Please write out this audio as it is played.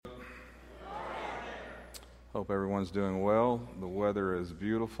Hope everyone's doing well. The weather is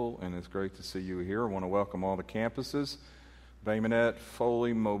beautiful, and it's great to see you here. I want to welcome all the campuses, Bay Minette,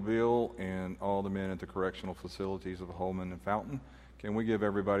 Foley, Mobile, and all the men at the correctional facilities of Holman and Fountain. Can we give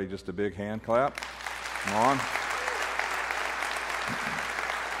everybody just a big hand clap? Come on.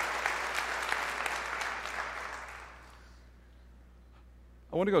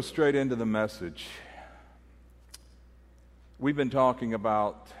 I want to go straight into the message. We've been talking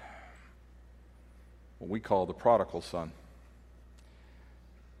about what we call the prodigal son.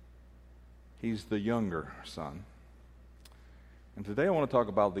 He's the younger son. And today I want to talk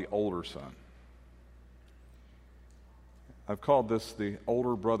about the older son. I've called this the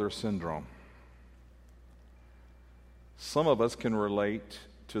older brother syndrome. Some of us can relate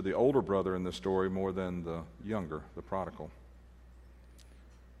to the older brother in the story more than the younger, the prodigal.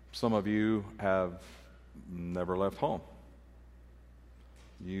 Some of you have never left home.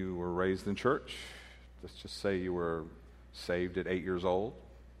 You were raised in church. Let's just say you were saved at 8 years old.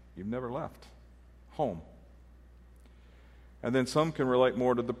 You've never left home. And then some can relate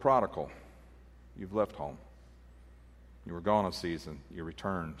more to the prodigal. You've left home. You were gone a season. You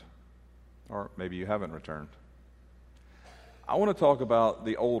returned. Or maybe you haven't returned. I want to talk about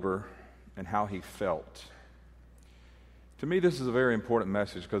the older and how he felt. To me, this is a very important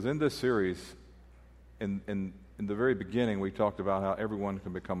message because in this series, in the very beginning, we talked about how everyone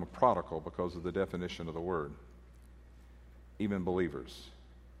can become a prodigal because of the definition of the word, even believers.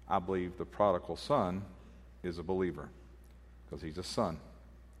 I believe the prodigal son is a believer because he's a son.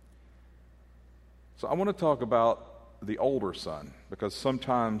 So I want to talk about the older son because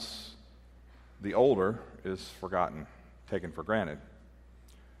sometimes the older is forgotten, taken for granted.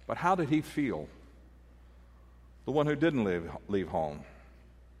 But how did he feel? The one who didn't leave home,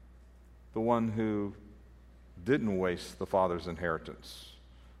 the one who didn't waste the father's inheritance,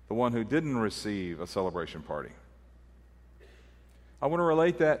 the one who didn't receive a celebration party. I want to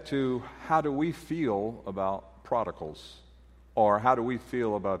relate that to how do we feel about prodigals, or how do we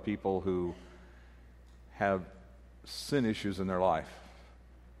feel about people who have sin issues in their life.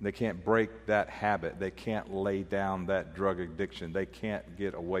 They can't break that habit. They can't lay down that drug addiction. They can't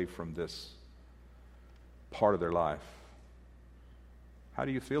get away from this part of their life. How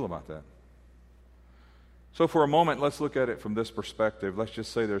do you feel about that? So for a moment, let's look at it from this perspective. Let's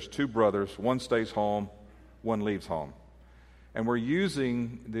just say there's two brothers. One stays home, one leaves home. And we're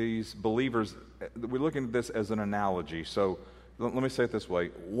using these believers, we're looking at this as an analogy. So let me say it this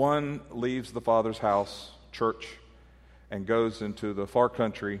way. One leaves the father's house, church, and goes into the far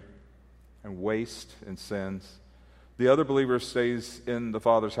country and wastes and sins. The other believer stays in the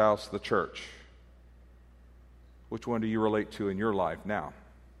father's house, the church. Which one do you relate to in your life now?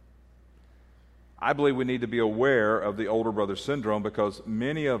 I believe we need to be aware of the older brother syndrome because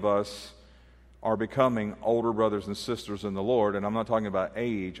many of us are becoming older brothers and sisters in the Lord, and I'm not talking about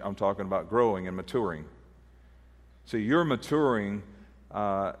age, I'm talking about growing and maturing. See, your maturing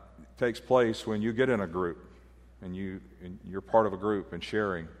takes place when you get in a group and you're part of a group and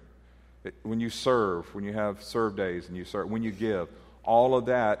sharing. When you serve, when you have serve days and you serve, when you give, all of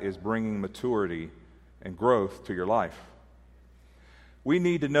that is bringing maturity and growth to your life. We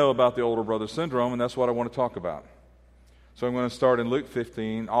need to know about the older brother syndrome, and that's what I want to talk about. So I'm going to start in Luke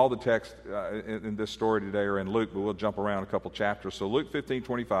 15. All the texts in this story today are in Luke, but we'll jump around a couple chapters. So Luke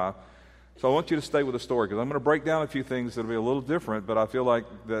 15:25. So I want you to stay with the story because I'm going to break down a few things that will be a little different, but I feel like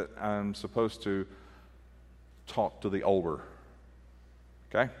that I'm supposed to talk to the older.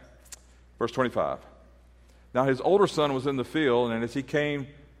 Okay? Verse 25. Now his older son was in the field, and as he came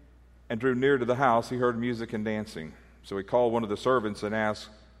and drew near to the house, he heard music and dancing. So he called one of the servants and asked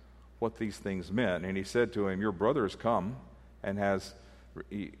what these things meant. And he said to him, your brother has come and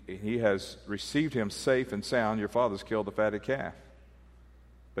he has received him safe and sound. Your father's killed the fatted calf.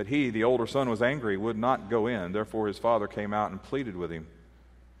 But he, the older son, was angry, would not go in. Therefore his father came out and pleaded with him.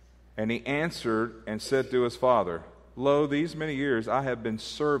 And he answered and said to his father, lo, these many years I have been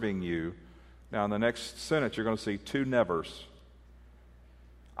serving you. Now in the next sentence you're going to see two nevers.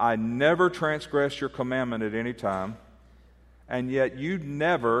 I never transgressed your commandment at any time, and yet you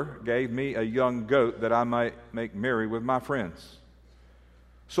never gave me a young goat that I might make merry with my friends.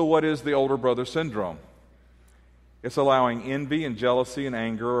 So what is the older brother syndrome? It's allowing envy and jealousy and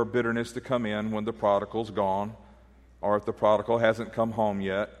anger or bitterness to come in when the prodigal's gone, or if the prodigal hasn't come home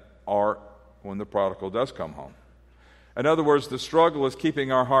yet, or when the prodigal does come home. In other words, the struggle is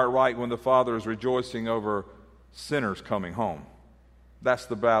keeping our heart right when the Father is rejoicing over sinners coming home. That's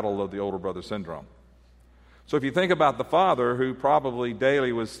the battle of the older brother syndrome. So if you think about the father who probably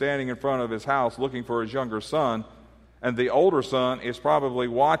daily was standing in front of his house looking for his younger son, and the older son is probably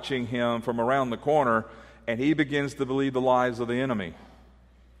watching him from around the corner and he begins to believe the lies of the enemy.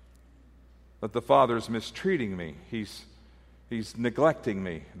 That the father's mistreating me. He's neglecting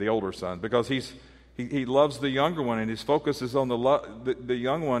me, the older son, because he loves the younger one, and his focus is on the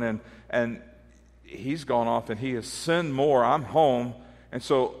young one, and he's gone off and he has sinned more. I'm home. And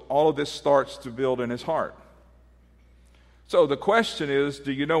so all of this starts to build in his heart. So the question is,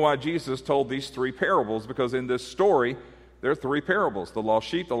 do you know why Jesus told these three parables? Because in this story, there are three parables: the lost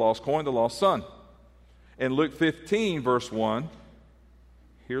sheep, the lost coin, the lost son. In Luke 15, verse 1,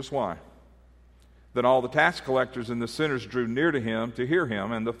 here's why. Then all the tax collectors and the sinners drew near to him to hear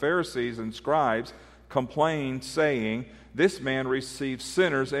him, and the Pharisees and scribes complained, saying, "This man receives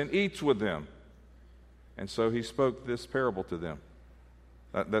sinners and eats with them." And so he spoke this parable to them.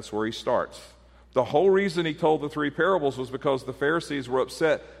 That's where he starts. The whole reason he told the three parables was because the Pharisees were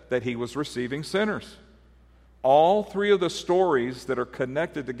upset that he was receiving sinners. All three of the stories that are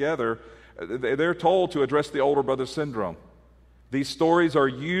connected together, they're told to address the older brother syndrome. These stories are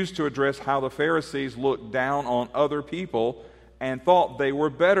used to address how the Pharisees looked down on other people and thought they were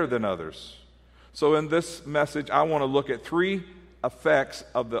better than others. So in this message, I want to look at three effects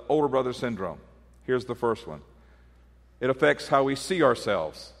of the older brother syndrome. Here's the first one. It affects how we see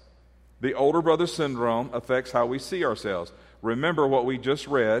ourselves. The older brother syndrome affects how we see ourselves. Remember what we just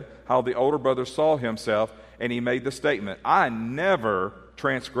read, how the older brother saw himself, and he made the statement, "I never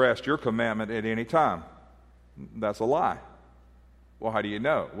transgressed your commandment at any time." That's a lie. Well, how do you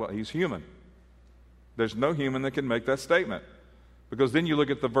know? Well, he's human. There's no human that can make that statement. Because then you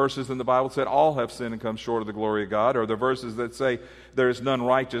look at the verses in the Bible that said all have sinned and come short of the glory of God, or the verses that say there is none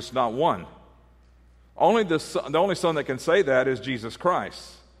righteous, not one. The only son that can say that is Jesus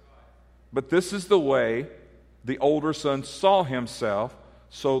Christ. But this is the way the older son saw himself.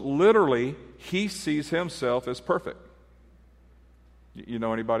 So literally, he sees himself as perfect. You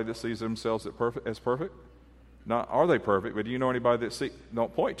know anybody that sees themselves as perfect? Not are they perfect, but do you know anybody that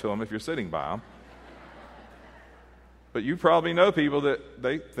don't point to them if you're sitting by them. But you probably know people that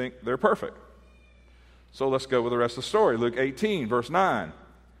they think they're perfect. So let's go with the rest of the story. Luke 18, verse 9.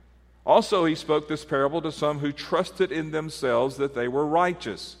 Also he spoke this parable to some who trusted in themselves that they were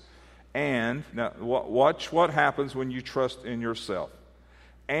righteous. And, now watch what happens when you trust in yourself.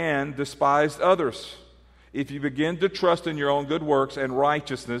 And despised others. If you begin to trust in your own good works and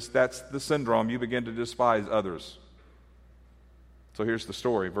righteousness, that's the syndrome. You begin to despise others. So here's the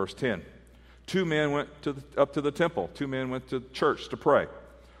story, verse 10. Two men went up to the temple. Two men went to church to pray.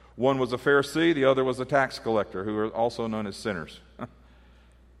 One was a Pharisee, the other was a tax collector, who are also known as sinners.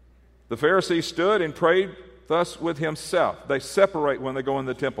 The Pharisee stood and prayed thus with himself. They separate when they go in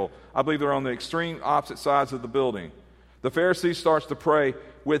the temple. I believe they're on the extreme opposite sides of the building. The Pharisee starts to pray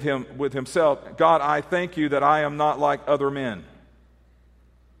with himself. "God, I thank you that I am not like other men."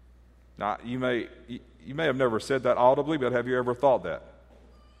 Now, you may have never said that audibly, but have you ever thought that?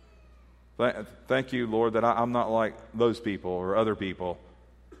 Thank you, Lord, that I'm not like those people or other people.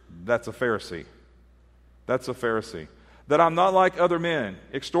 That's a Pharisee. That's a Pharisee. That I'm not like other men,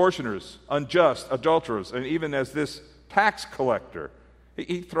 extortioners, unjust, adulterers, and even as this tax collector.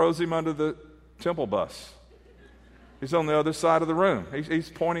 He throws him under the temple bus. He's on the other side of the room. He's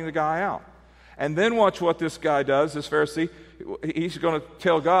pointing the guy out. And then watch what this guy does, this Pharisee. He's going to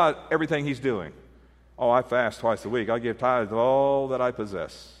tell God everything he's doing. "Oh, I fast twice a week. I give tithes of all that I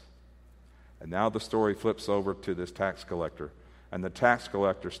possess." And now the story flips over to this tax collector. And the tax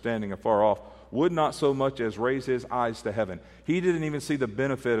collector, standing afar off, would not so much as raise his eyes to heaven. He didn't even see the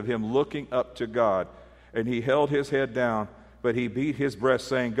benefit of him looking up to God. And he held his head down, but he beat his breast,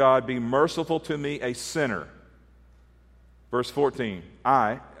 saying, "God, be merciful to me, a sinner." Verse 14,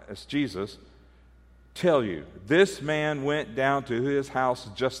 I, as Jesus, tell you, this man went down to his house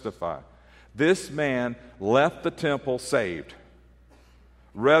justified. This man left the temple saved,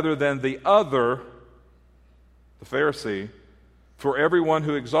 rather than the other, the Pharisee. For everyone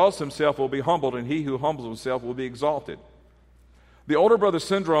who exalts himself will be humbled, and he who humbles himself will be exalted. The older brother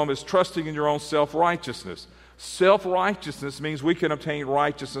syndrome is trusting in your own self-righteousness. Self-righteousness means we can obtain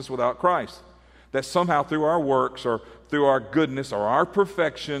righteousness without Christ. That somehow through our works or through our goodness or our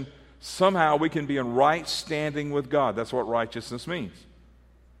perfection, somehow we can be in right standing with God. That's what righteousness means.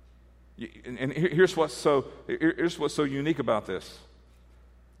 And here's what's so unique about this.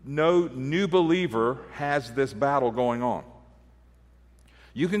 No new believer has this battle going on.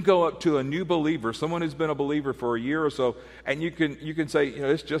 You can go up to a new believer, someone who's been a believer for a year or so, and you can say,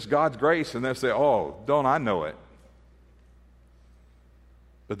 it's just God's grace, and they'll say, "Oh, don't I know it?"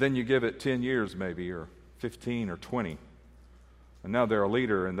 But then you give it 10 years maybe, or 15 or 20, and now they're a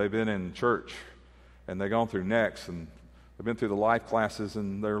leader, and they've been in church, and they've gone through next, and have been through the life classes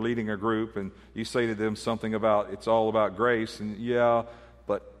and they're leading a group, and you say to them something about it's all about grace, and yeah,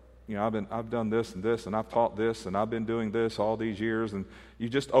 but I've done this and this, and I've taught this, and I've been doing this all these years, and you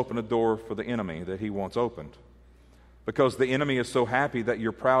just open a door for the enemy that he wants opened. Because the enemy is so happy that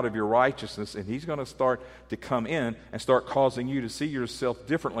you're proud of your righteousness, and he's going to start to come in and start causing you to see yourself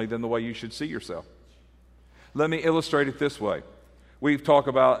differently than the way you should see yourself. Let me illustrate it this way. We've talked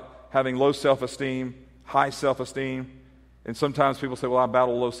about having low self-esteem, high self-esteem, and sometimes people say, well, I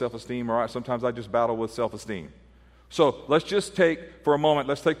battle low self-esteem, or sometimes I just battle with self-esteem. So let's just take, for a moment,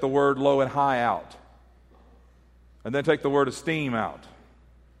 let's take the word low and high out. And then take the word esteem out.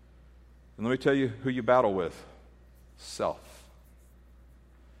 And let me tell you who you battle with. Self.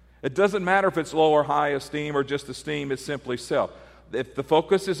 It doesn't matter if it's low or high esteem or just esteem, it's simply self. If the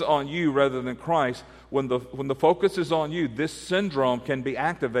focus is on you rather than Christ, when the focus is on you, this syndrome can be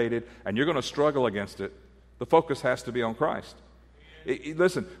activated and you're going to struggle against it. The focus has to be on Christ.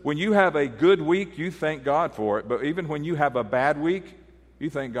 Listen, when you have a good week, you thank God for it, but even when you have a bad week,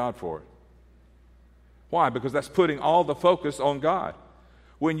 you thank God for it. Why? Because that's putting all the focus on God.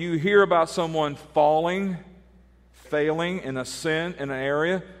 When you hear about someone failing in a sin in an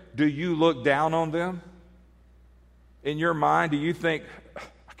area, do you look down on them? In your mind, do you think,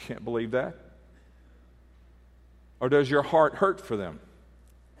 I can't believe that? Or does your heart hurt for them?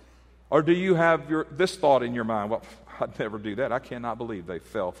 Or do you have this thought in your mind, well, I'd never do that. I cannot believe they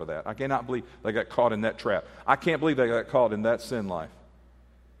fell for that. I cannot believe they got caught in that trap. I can't believe they got caught in that sin life.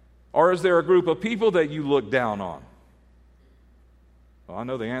 Or is there a group of people that you look down on? Well, I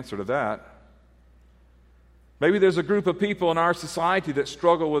know the answer to that. Maybe there's a group of people in our society that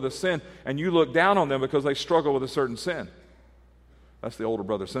struggle with a sin, and you look down on them because they struggle with a certain sin. That's the older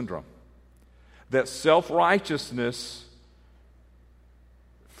brother syndrome. That self-righteousness,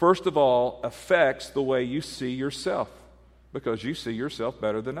 first of all, affects the way you see yourself, because you see yourself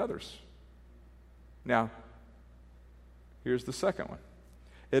better than others. Now, here's the second one.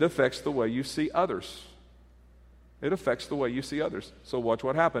 It affects the way you see others. It affects the way you see others. So watch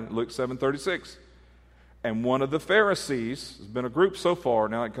what happened. Luke 7:36. And one of the Pharisees, there's been a group so far,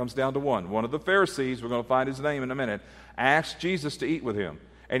 now it comes down to one. One of the Pharisees, we're going to find his name in a minute, asked Jesus to eat with him.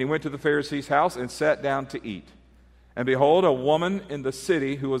 And he went to the Pharisee's house and sat down to eat. And behold, a woman in the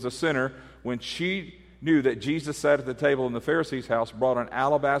city who was a sinner, when she knew that Jesus sat at the table in the Pharisee's house, brought an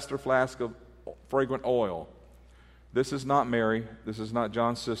alabaster flask of fragrant oil. This is not Mary. This is not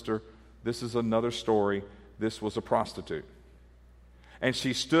John's sister. This is another story. This was a prostitute. And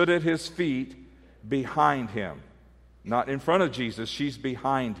she stood at his feet behind him. Not in front of Jesus, she's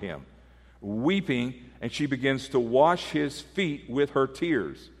behind him, weeping, and she begins to wash his feet with her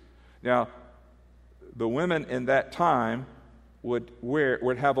tears. Now, the women in that time would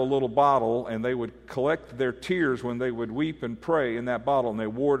have a little bottle, and they would collect their tears when they would weep and pray in that bottle, and they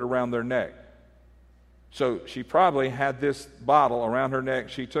wore it around their neck. So she probably had this bottle around her neck.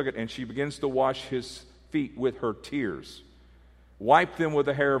 She took it, and she begins to wash his feet with her tears. Wiped them with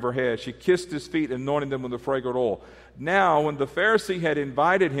the hair of her head. She kissed his feet, anointing them with the fragrant oil. Now, when the Pharisee had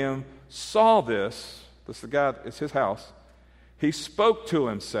invited him, saw this the guy, it's his house, he spoke to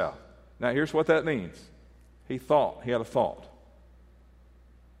himself. Now, here's what that means. He had a thought.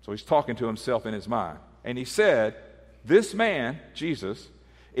 So he's talking to himself in his mind. And he said, this man, Jesus,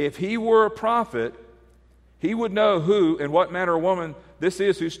 if he were a prophet, he would know who and what manner of woman this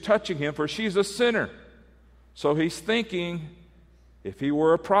is who's touching him, for she's a sinner. So he's thinking, if he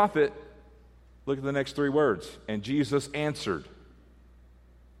were a prophet, look at the next three words. And Jesus answered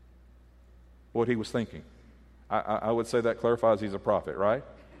what he was thinking. I would say that clarifies he's a prophet, right?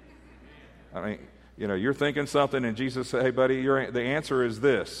 I mean, you're thinking something, and Jesus said, hey, buddy, the answer is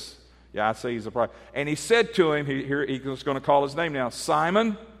this. Yeah, I say he's a prophet. And he said to him, he's going to call his name now,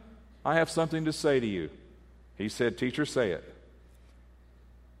 Simon, I have something to say to you. He said, teacher, say it.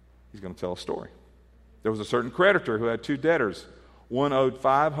 He's going to tell a story. There was a certain creditor who had two debtors. One owed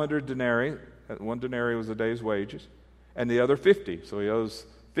 500 denarii. 1 denarii was a day's wages. And the other 50. So he owes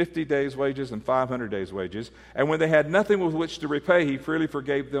 50 days' wages and 500 days' wages. And when they had nothing with which to repay, he freely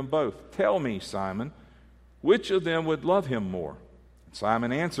forgave them both. Tell me, Simon, which of them would love him more? And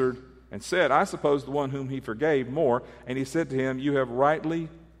Simon answered and said, I suppose the one whom he forgave more. And he said to him, you have rightly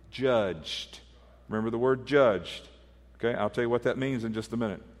judged. Remember the word judged. Okay, I'll tell you what that means in just a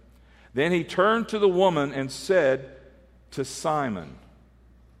minute. Then he turned to the woman and said to Simon,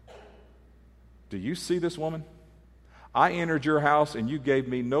 do you see this woman? I entered your house and you gave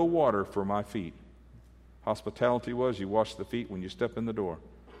me no water for my feet. Hospitality was you wash the feet when you step in the door.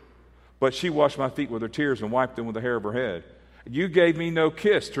 But she washed my feet with her tears and wiped them with the hair of her head. You gave me no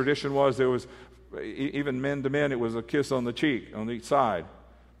kiss. Tradition was there was Even men to men, it was a kiss on the cheek on each side.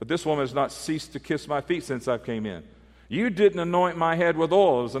 But this woman has not ceased to kiss my feet since I came in. You didn't anoint my head with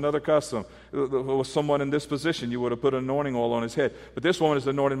oil. It was another custom. If it was someone in this position, you would have put anointing oil on his head. But this woman has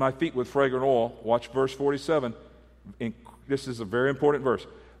anointed my feet with fragrant oil. Watch verse 47. This is a very important verse.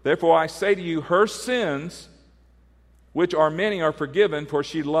 Therefore I say to you, her sins, which are many, are forgiven, for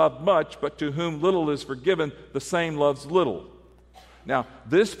she loved much, but to whom little is forgiven, the same loves little. Now,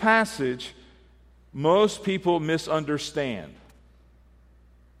 this passage, most people misunderstand.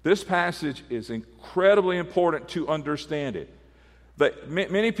 This passage is incredibly important to understand it.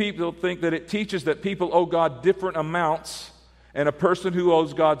 Many people think that it teaches that people owe God different amounts, and a person who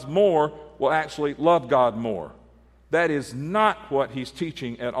owes God more will actually love God more. That is not what he's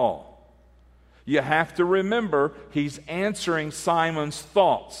teaching at all. You have to remember, he's answering Simon's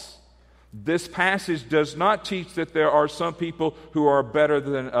thoughts. This passage does not teach that there are some people who are better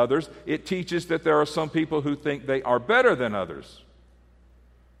than others. It teaches that there are some people who think they are better than others.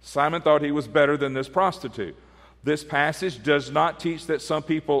 Simon thought he was better than this prostitute. This passage does not teach that some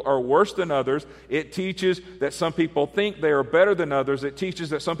people are worse than others. It teaches that some people think they are better than others. It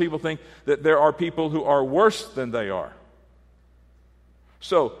teaches that some people think that there are people who are worse than they are.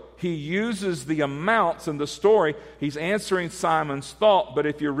 So, he uses the amounts in the story. He's answering Simon's thought, but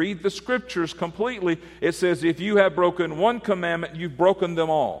if you read the scriptures completely, it says if you have broken one commandment, you've broken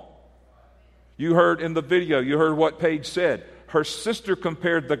them all. You heard in the video, you heard what Paige said. Her sister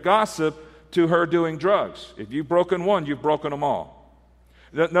compared the gossip to her doing drugs. If you've broken one, you've broken them all.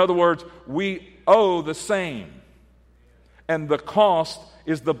 In other words, we owe the same. And the cost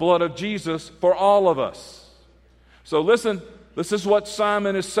is the blood of Jesus for all of us. So listen, this is what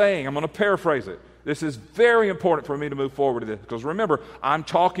Simon is saying. I'm going to paraphrase it. This is very important for me to move forward to this. Because remember, I'm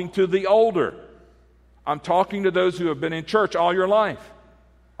talking to the older. I'm talking to those who have been in church all your life.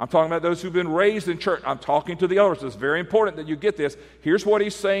 I'm talking about those who've been raised in church. I'm talking to the elders. It's very important that you get this. Here's what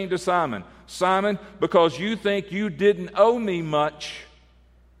he's saying to Simon. Simon, because you think you didn't owe me much,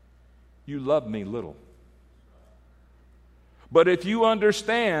 you love me little. But if you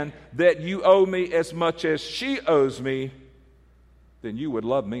understand that you owe me as much as she owes me, then you would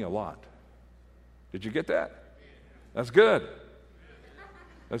love me a lot. Did you get that? That's good.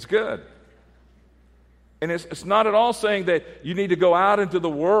 That's good. And it's not at all saying that you need to go out into the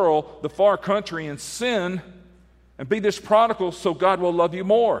world, the far country, and sin and be this prodigal so God will love you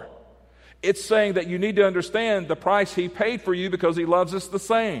more. It's saying that you need to understand the price he paid for you because he loves us the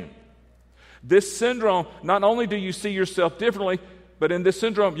same. This syndrome, not only do you see yourself differently, but in this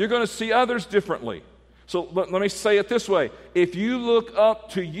syndrome, you're going to see others differently. So let me say it this way. If you look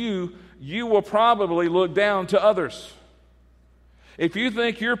up to you, you will probably look down to others. If you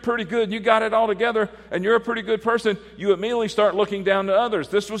think you're pretty good and you got it all together and you're a pretty good person, you immediately start looking down to others.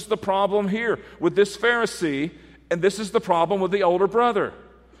 This was the problem here with this Pharisee, and this is the problem with the older brother.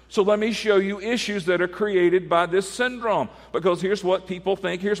 So let me show you issues that are created by this syndrome, because here's what people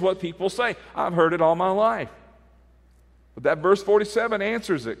think, here's what people say. I've heard it all my life. But that verse 47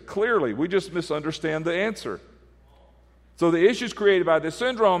 answers it clearly. We just misunderstand the answer. So the issues created by this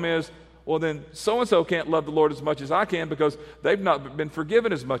syndrome is, well, then so-and-so can't love the Lord as much as I can because they've not been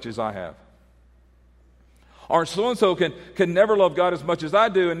forgiven as much as I have. Or so-and-so can never love God as much as I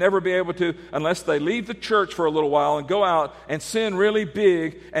do and never be able to unless they leave the church for a little while and go out and sin really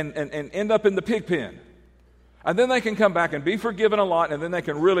big and end up in the pig pen. And then they can come back and be forgiven a lot, and then they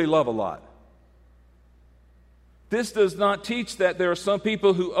can really love a lot. This does not teach that there are some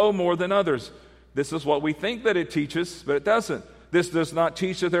people who owe more than others. This is what we think that it teaches, but it doesn't. This does not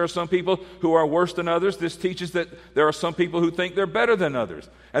teach that there are some people who are worse than others. This teaches that there are some people who think they're better than others.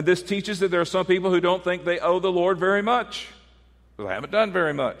 And this teaches that there are some people who don't think they owe the Lord very much. Because I haven't done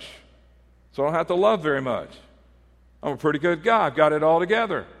very much. So I don't have to love very much. I'm a pretty good guy. I've got it all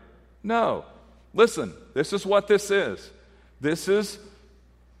together. No. Listen, this is what this is. This is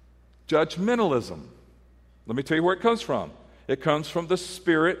judgmentalism. Let me tell you where it comes from. It comes from the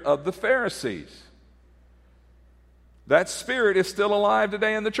spirit of the Pharisees. That spirit is still alive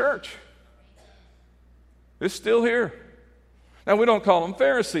today in the church. It's still here. Now, we don't call them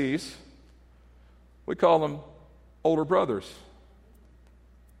Pharisees. We call them older brothers.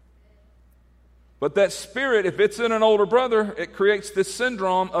 But that spirit, if it's in an older brother, it creates this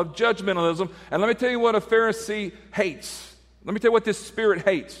syndrome of judgmentalism. And let me tell you what a Pharisee hates. Let me tell you what this spirit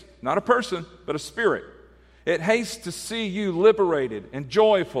hates. Not a person, but a spirit. It hates to see you liberated and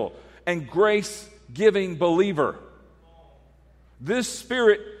joyful and grace-giving believer. This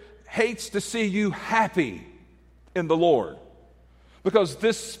spirit hates to see you happy in the Lord, because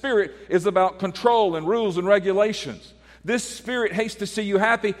this spirit is about control and rules and regulations. This spirit hates to see you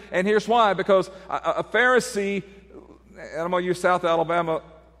happy, and here's why. Because a Pharisee, and I'm going to use South Alabama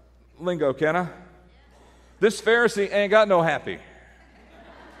lingo, can I? This Pharisee ain't got no happy.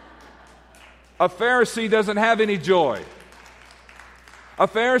 A Pharisee doesn't have any joy. A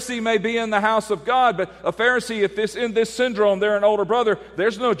Pharisee may be in the house of God, but a Pharisee, if in this syndrome, they're an older brother,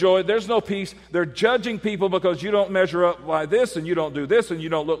 there's no joy, there's no peace. They're judging people because you don't measure up by this, and you don't do this, and you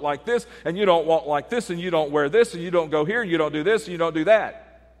don't look like this, and you don't walk like this, and you don't wear this, and you don't go here, and you don't do this, and you don't do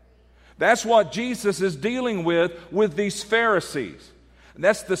that. That's what Jesus is dealing with these Pharisees. And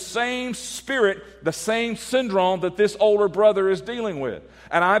that's the same spirit, the same syndrome that this older brother is dealing with.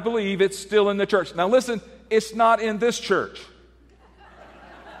 And I believe it's still in the church. Now listen, it's not in this church.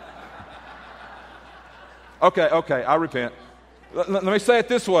 Okay, I repent. Let me say it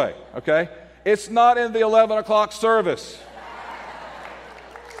this way, okay? It's not in the 11 o'clock service.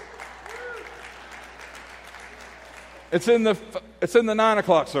 It's in the 9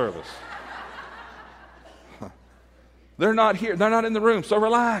 o'clock service. They're not here. They're not in the room, so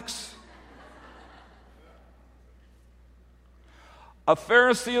relax. A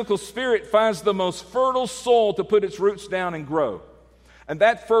Pharisaical spirit finds the most fertile soil to put its roots down and grow. And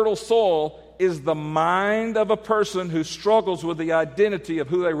that fertile soil is the mind of a person who struggles with the identity of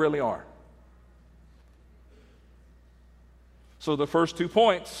who they really are. So the first 2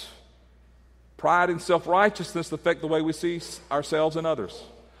 points, pride and self-righteousness, affect the way we see ourselves and others.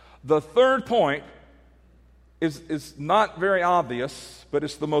 The third point is not very obvious, but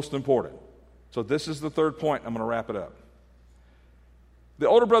it's the most important. So this is the third point. I'm going to wrap it up. The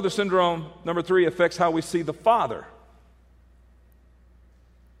older brother syndrome, number 3, affects how we see the Father.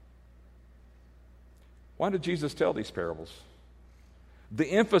 Why did Jesus tell these parables? The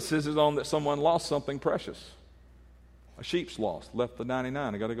emphasis is on that someone lost something precious. A sheep's lost, left the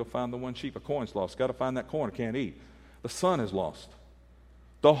 99. I got to go find the one sheep. A coin's lost, got to find that coin. I can't eat. The son is lost.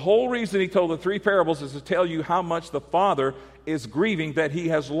 The whole reason he told the 3 parables is to tell you how much the Father is grieving that he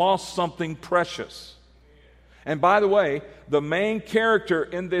has lost something precious. And by the way, the main character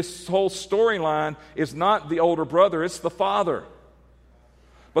in this whole storyline is not the older brother, it's the father.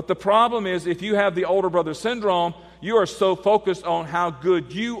 But the problem is, if you have the older brother syndrome, you are so focused on how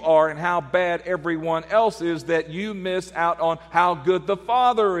good you are and how bad everyone else is that you miss out on how good the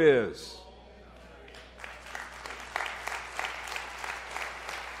Father is.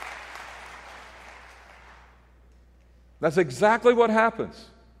 That's exactly what happens.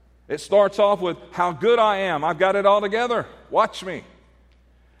 It starts off with how good I am. I've got it all together. Watch me.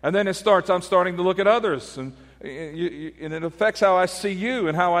 And then I'm starting to look at others, and it affects how I see you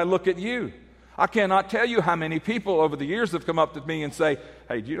and how I look at you. I cannot tell you how many people over the years have come up to me and say,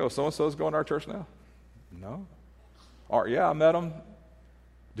 hey, do you know so-and-so is going to our church now? No. Or, yeah, I met them.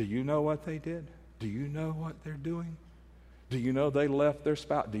 Do you know what they did? Do you know what they're doing? Do you know they left their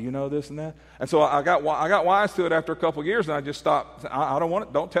spouse? Do you know this and that? And so I got wise to it after a couple of years, and I just stopped. I don't want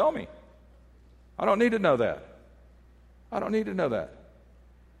it. Don't tell me. I don't need to know that. I don't need to know that.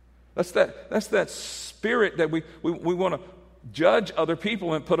 That's that spirit that we want to judge other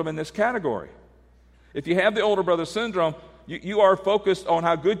people and put them in this category. If you have the older brother syndrome, you are focused on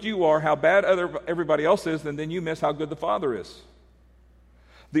how good you are, how bad everybody else is, and then you miss how good the Father is.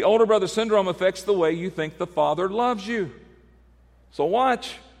 The older brother syndrome affects the way you think the Father loves you. So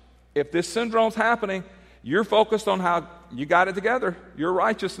watch. If this syndrome's happening, you're focused on how you got it together, your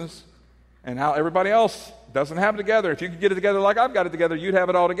righteousness, and how everybody else doesn't have it together. If you could get it together like I've got it together, you'd have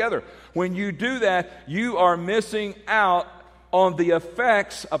it all together. When you do that, you are missing out on the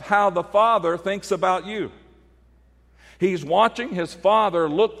effects of how the Father thinks about you. He's watching his Father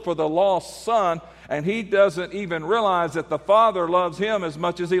look for the lost son, and he doesn't even realize that the Father loves him as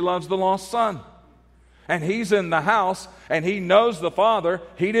much as he loves the lost son. And he's in the house, and he knows the Father.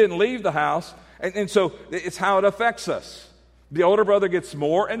 He didn't leave the house. And so it's how it affects us. The older brother gets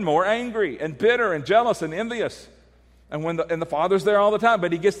more and more angry and bitter and jealous and envious. And the Father's there all the time,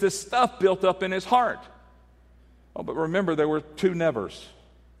 but he gets this stuff built up in his heart. Oh, but remember, there were 2 nevers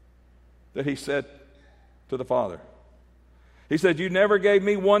that he said to the Father. He said, you never gave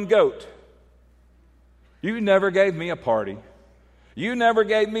me one goat. You never gave me a party. You never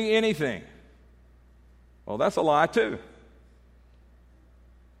gave me anything. Well, that's a lie too.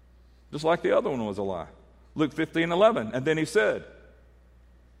 Just like the other one was a lie. Luke 15:11. And then he said,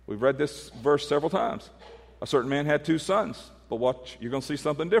 we've read this verse several times. A certain man had 2 sons. But watch, you're going to see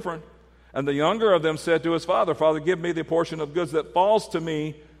something different. And the younger of them said to his father, Father, give me the portion of goods that falls to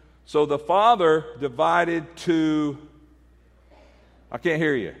me. So the father divided to, I can't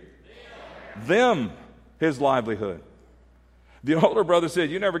hear you, them his livelihood. The older brother said,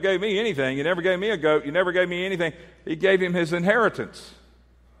 you never gave me anything. You never gave me a goat. You never gave me anything. He gave him his inheritance.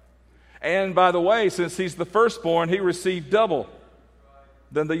 And by the way, since he's the firstborn, he received double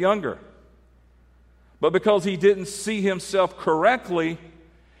than the younger. But because he didn't see himself correctly,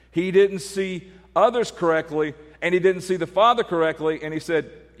 he didn't see others correctly, and he didn't see the father correctly, and he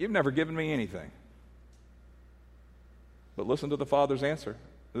said, you've never given me anything. But listen to the father's answer.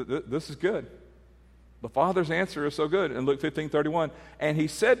 This is good. The father's answer is so good. In Luke 15:31, and he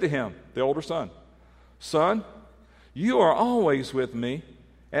said to him, the older son, son, you are always with me,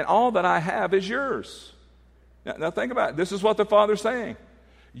 and all that I have is yours. Now think about it. This is what the father's saying.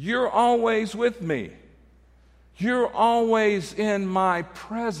 You're always with me. You're always in my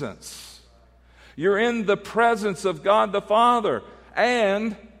presence. You're in the presence of God the Father.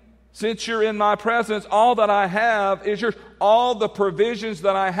 And since you're in my presence, all that I have is yours. All the provisions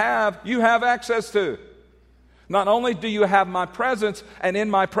that I have, you have access to. Not only do you have my presence, and in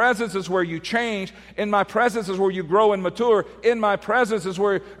my presence is where you change, in my presence is where you grow and mature, in my presence is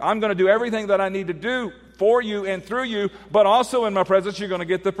where I'm going to do everything that I need to do for you and through you, but also in my presence you're going to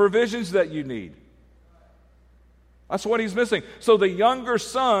get the provisions that you need. That's what he's missing. So the younger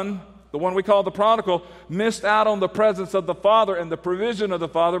son, the one we call the prodigal, missed out on the presence of the father and the provision of the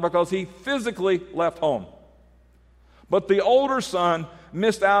father because he physically left home. But the older son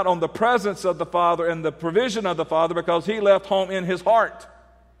missed out on the presence of the father and the provision of the father because he left home in his heart.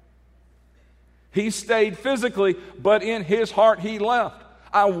 He stayed physically, but in his heart he left.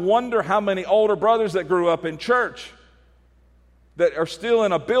 I wonder how many older brothers that grew up in church that are still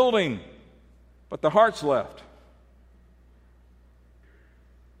in a building, but their heart's left.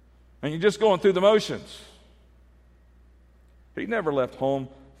 And you're just going through the motions. He never left home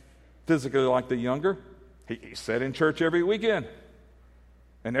physically like the younger. He sat in church every weekend.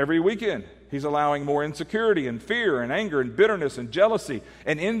 And every weekend, he's allowing more insecurity and fear and anger and bitterness and jealousy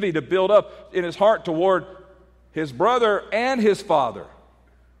and envy to build up in his heart toward his brother and his father.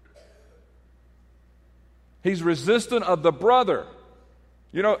 He's resistant of the brother.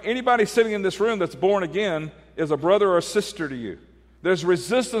 You know, anybody sitting in this room that's born again is a brother or a sister to you. There's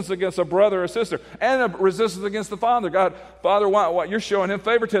resistance against a brother or sister, and a resistance against the father. God, Father, why? You're showing him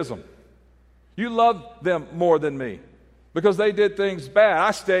favoritism. You love them more than me because they did things bad.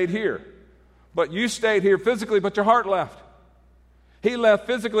 I stayed here. But you stayed here physically, but your heart left. He left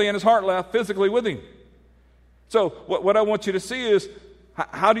physically, and his heart left physically with him. So what I want you to see is,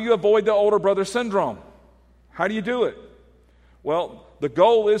 how do you avoid the older brother syndrome? How do you do it? Well, the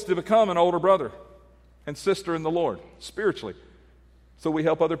goal is to become an older brother and sister in the Lord, spiritually. So we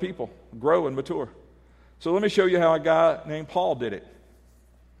help other people grow and mature. So let me show you how a guy named Paul did it.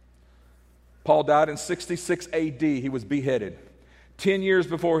 Paul died in 66 AD. He was beheaded. 10 years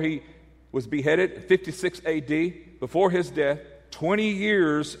before he was beheaded, 56 AD, before his death, 20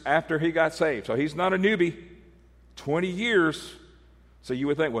 years after he got saved. So he's not a newbie. 20 years. So you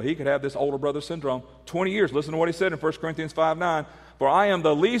would think, well, he could have this older brother syndrome. 20 years. Listen to what he said in 1 Corinthians 5:9. For I am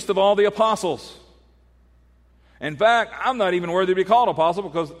the least of all the apostles. In fact, I'm not even worthy to be called apostle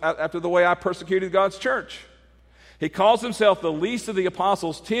because after the way I persecuted God's church. He calls himself the least of the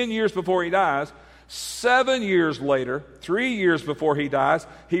apostles 10 years before he dies. 7 years later, 3 years before he dies,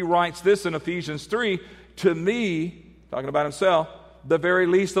 he writes this in Ephesians 3, to me, talking about himself, the very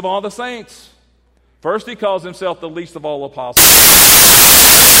least of all the saints. First, he calls himself the least of all apostles.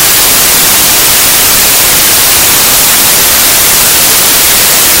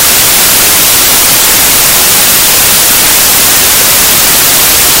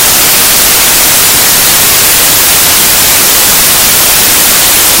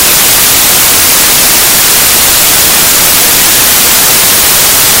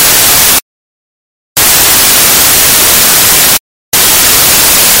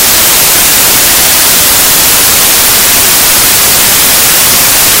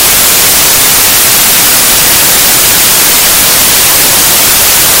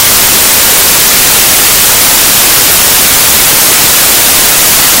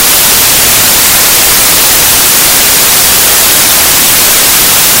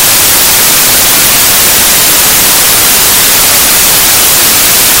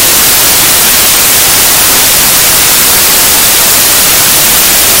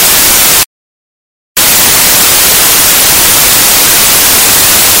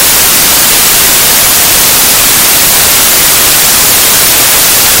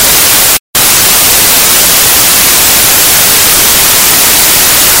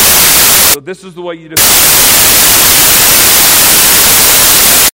 So this is the way you do it.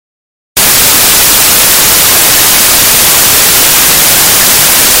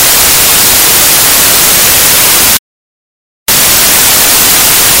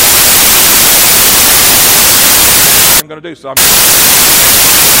 going to do. So I'm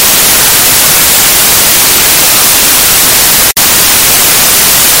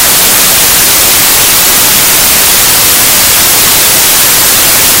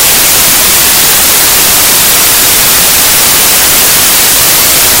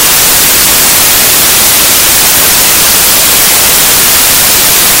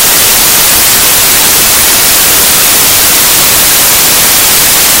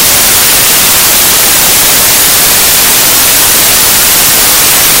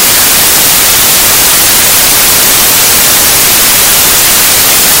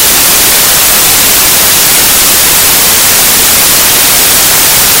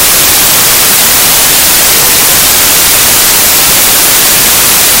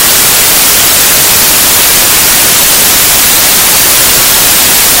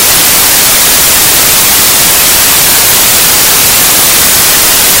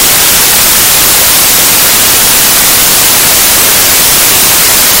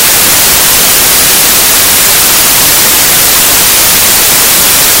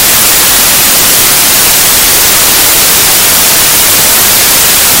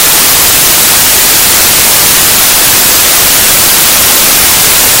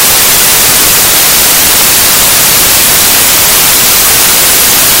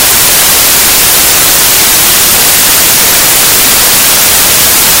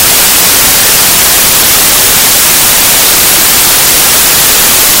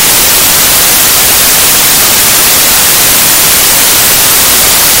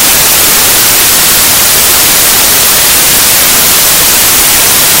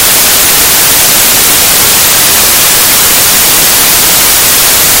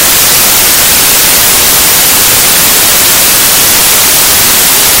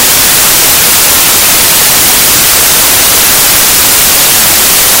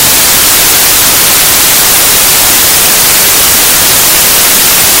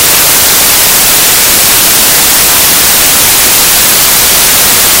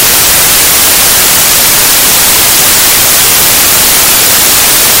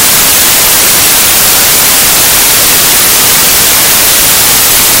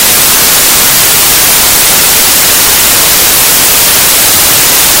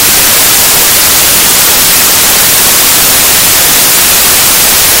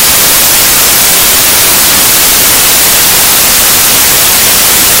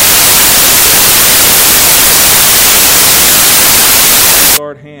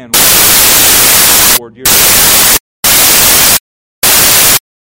Lord hand toward your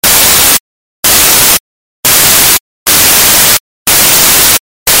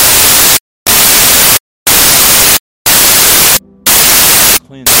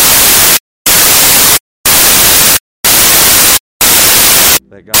cleanse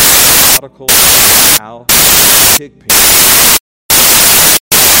that God prodigal cow pig pen.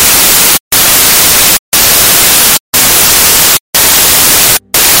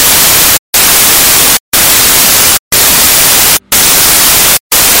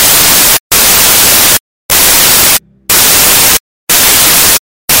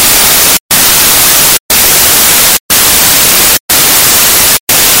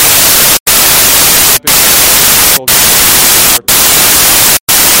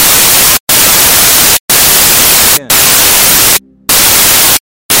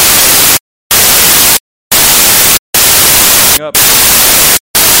 Up